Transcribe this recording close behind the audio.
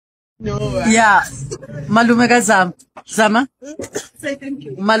Yeah. Malume kazama. Zama? Say thank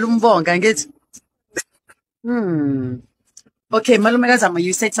you. Malume Bonga, ngithi. Okay, Malume kazama,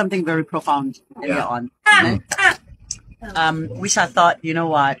 you said something very profound earlier on. Which I thought, you know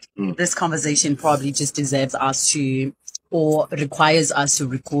what, this conversation probably just deserves us to, or requires us to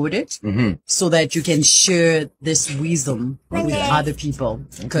record it so that you can share this wisdom with other people.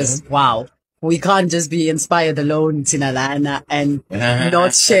 Because, wow, we can't just be inspired alone, Tinalana, and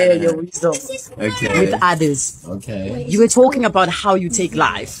not share your wisdom with others. Okay. You were talking about how you take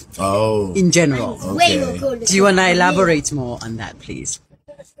life in general. Okay. Do you want to elaborate more on that, please?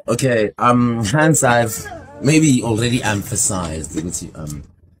 Okay. Hence I've maybe already emphasized that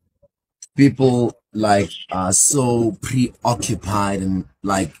people like are so preoccupied and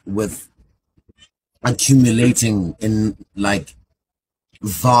like with accumulating in like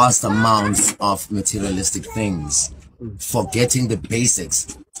vast amounts of materialistic things, forgetting the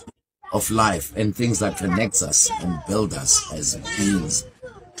basics of life and things that connects us and build us as beings.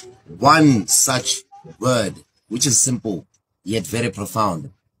 One such word, which is simple yet very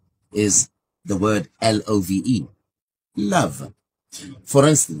profound, is the word LOVE, love. For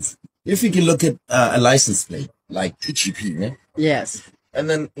instance, if you can look at a license plate like GP, né? Yes. And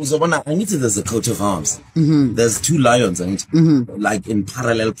then I need to, there's a coat of arms. There's two lions, like in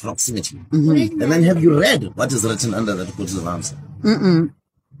parallel proximity. And then have you read what is written under that coat of arms?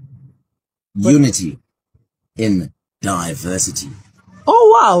 Unity in diversity.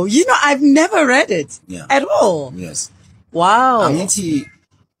 Oh, wow. You know, I've never read it at all. Yes. Wow.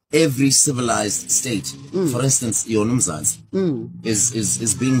 Every civilized state, for instance, your Numzans,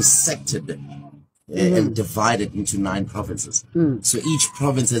 is being sectored and divided into 9 provinces. So each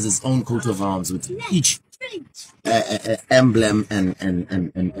province has its own coat of arms with each emblem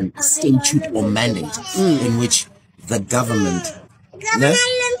and statute or mandate in which the government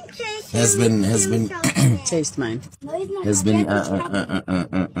has been taste mine has been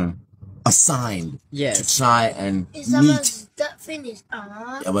assigned to try and meet.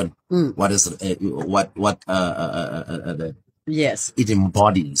 What is it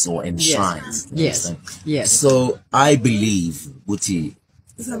embodies or enshrines. Yes. So I believe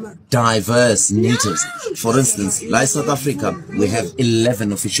diverse natives, for instance, like South Africa, we have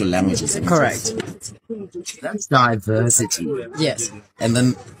 11 official languages. Correct. That's diversity. Yes. And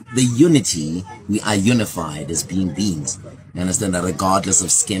then the unity, we are unified as being beings. You understand that regardless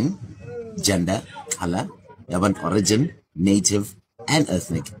of skin, gender, color, origin, native, and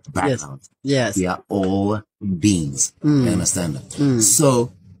ethnic background. Yes. We are all beings. You understand that?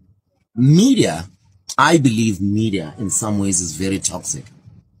 So media, I believe media in some ways is very toxic.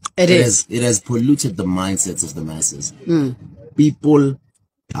 It has polluted the mindsets of the masses. People's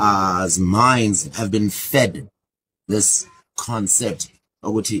minds have been fed this concept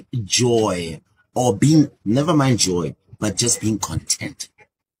of joy, or being, never mind joy, but just being content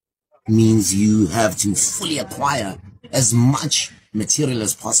means you have to fully acquire as much material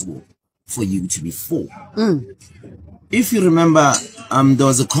as possible for you to be full. If you remember, there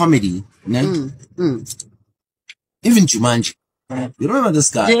was a comedy, even Jumanji. You remember this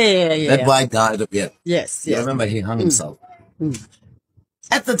guy? That white guy up here. Yes. You remember he hung himself.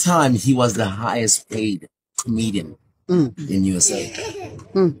 At the time, he was the highest paid comedian in USA.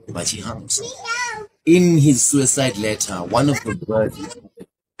 But he hung himself. In his suicide letter, one of the words,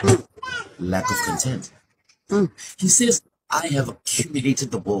 lack of content. He says, I have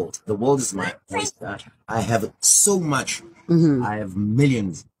accumulated the world. The world is my oyster. I have so much. I have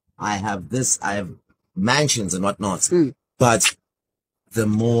millions. I have this. I have mansions and whatnot. But the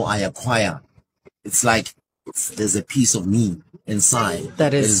more I acquire, it's like there's a piece of me inside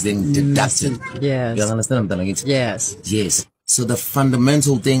that is being deducted. Yes. You understand what I'm saying? Yes. Yes. So the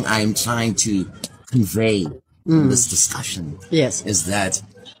fundamental thing I'm trying to convey in this discussion is that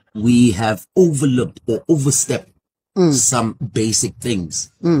we have overlooked or overstepped some basic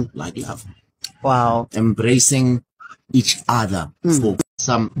things like love. Wow. Embracing each other for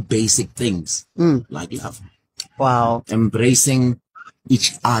some basic things like love. Wow. Embracing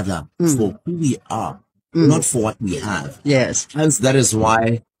each other for who we are, not for what we have. Yes. Hence, that is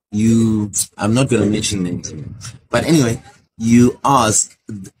why I'm not going to mention names, but anyway, you ask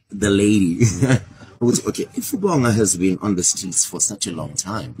the lady, okay, if Bonga has been on the streets for such a long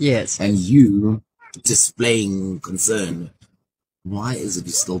time, and you displaying concern, why is it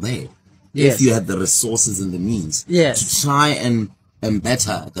still there? If you had the resources and the means to try and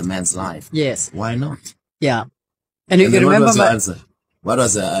better the man's life, why not? Yeah. And you remember what was her answer? What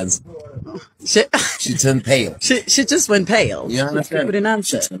was her answer? She turned pale. She just went pale. You understand? She couldn't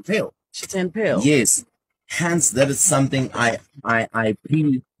answer. She turned pale. She turned pale. Yes. Hence, that is something I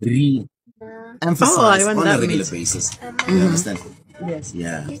re-emphasize on a regular basis. You understand? Yes.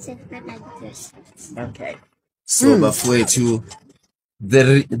 Yeah. Okay. So, but for you to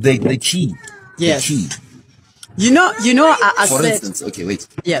the key. Yes. The key. You know, I For said, instance, okay, wait.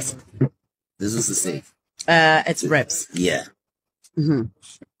 yes. This is the safe. It's reps. Yeah.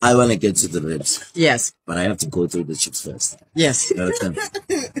 I want to get to the ribs. Yes. But I have to go through the chips first. Yes. You understand?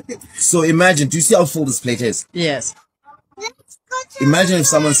 So imagine, do you see how full this plate is? Yes. Imagine if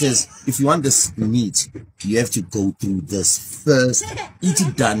someone says, if you want this meat, you have to go through this first, eat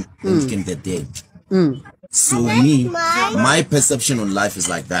it done, and you can get there. So me, my perception on life is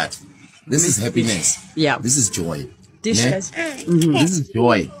like that. This is happiness. Yeah. This is joy. Dishes. This is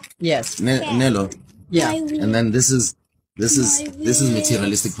joy. Yes. Nello. Yeah. And then this is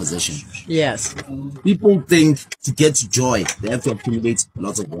materialistic possession. Yes. People think to get joy, they have to accumulate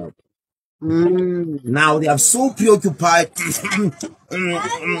lots of wealth. Now they are so preoccupied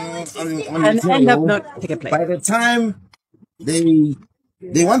And end up not take a plate. by the time they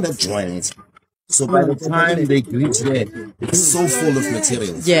want that joy in it. So by the time they reach there, it's so full of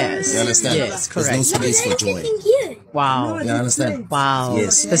materials. Yes. You understand? Yes, correct. There's no space for joy. Wow. You understand? Wow.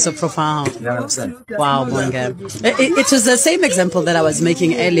 Yes. That's so profound. You understand? Wow, Bonga. It was the same example that I was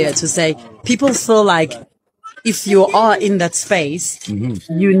making earlier to say people feel like if you are in that space,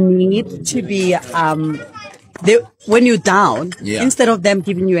 you need to be, when you're down, instead of them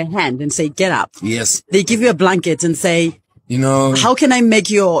giving you a hand and say, get up. Yes. They give you a blanket and say, you know, how can I make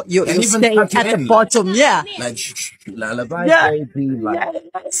your stay at the bottom? Yeah. Like, lullaby, Yeah. baby, like,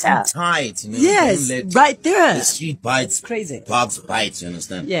 tight, you know. Yes, right there. The street bites. Crazy. Dogs bites, you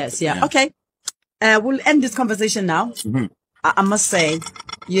understand? Yes, yeah. Okay. We'll end this conversation now. I must say,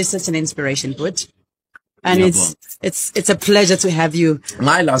 you're such an inspiration, Butch. And Yeah, it's a pleasure to have you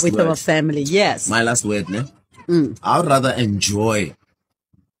My last with word. our family. Yes. My last word, ne? I would rather enjoy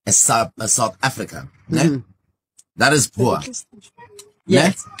a South Africa, ne? That is poor.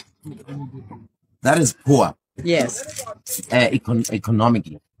 Yes. Ne? That is poor. Yes.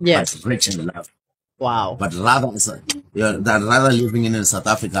 Economically. Yes. But rich in love. Wow. But rather living in South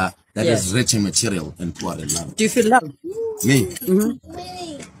Africa that Yes. is rich in material and poor in love. Do you feel love? Me?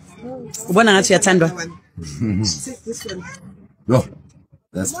 Ubona ngathi uyathandwa? Oh,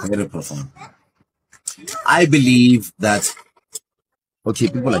 that's very profound. I believe that, okay,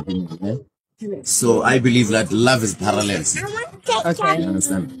 people are doing it, eh? So I believe that love is parallels. You Okay.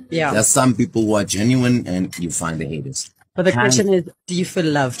 understand? Yeah. There are some people who are genuine and you find the haters. But the question is, do you feel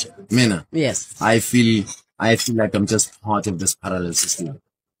loved? Mina, Yes. I feel like I'm just part of this parallel system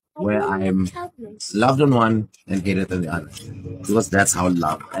where I am loved on one and hated on the other. Because that's how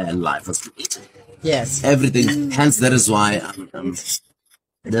love and life is created. Yes. Everything. Hence, that is why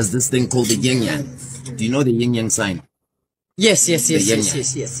there's this thing called the yin yang. Do you know the yin yang sign? Yes. The yin yang.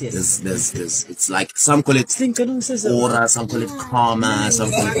 There's, it's like some call it aura, some call it karma,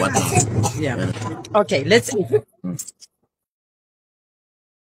 some call it whatnot. Yeah. Okay. Let's.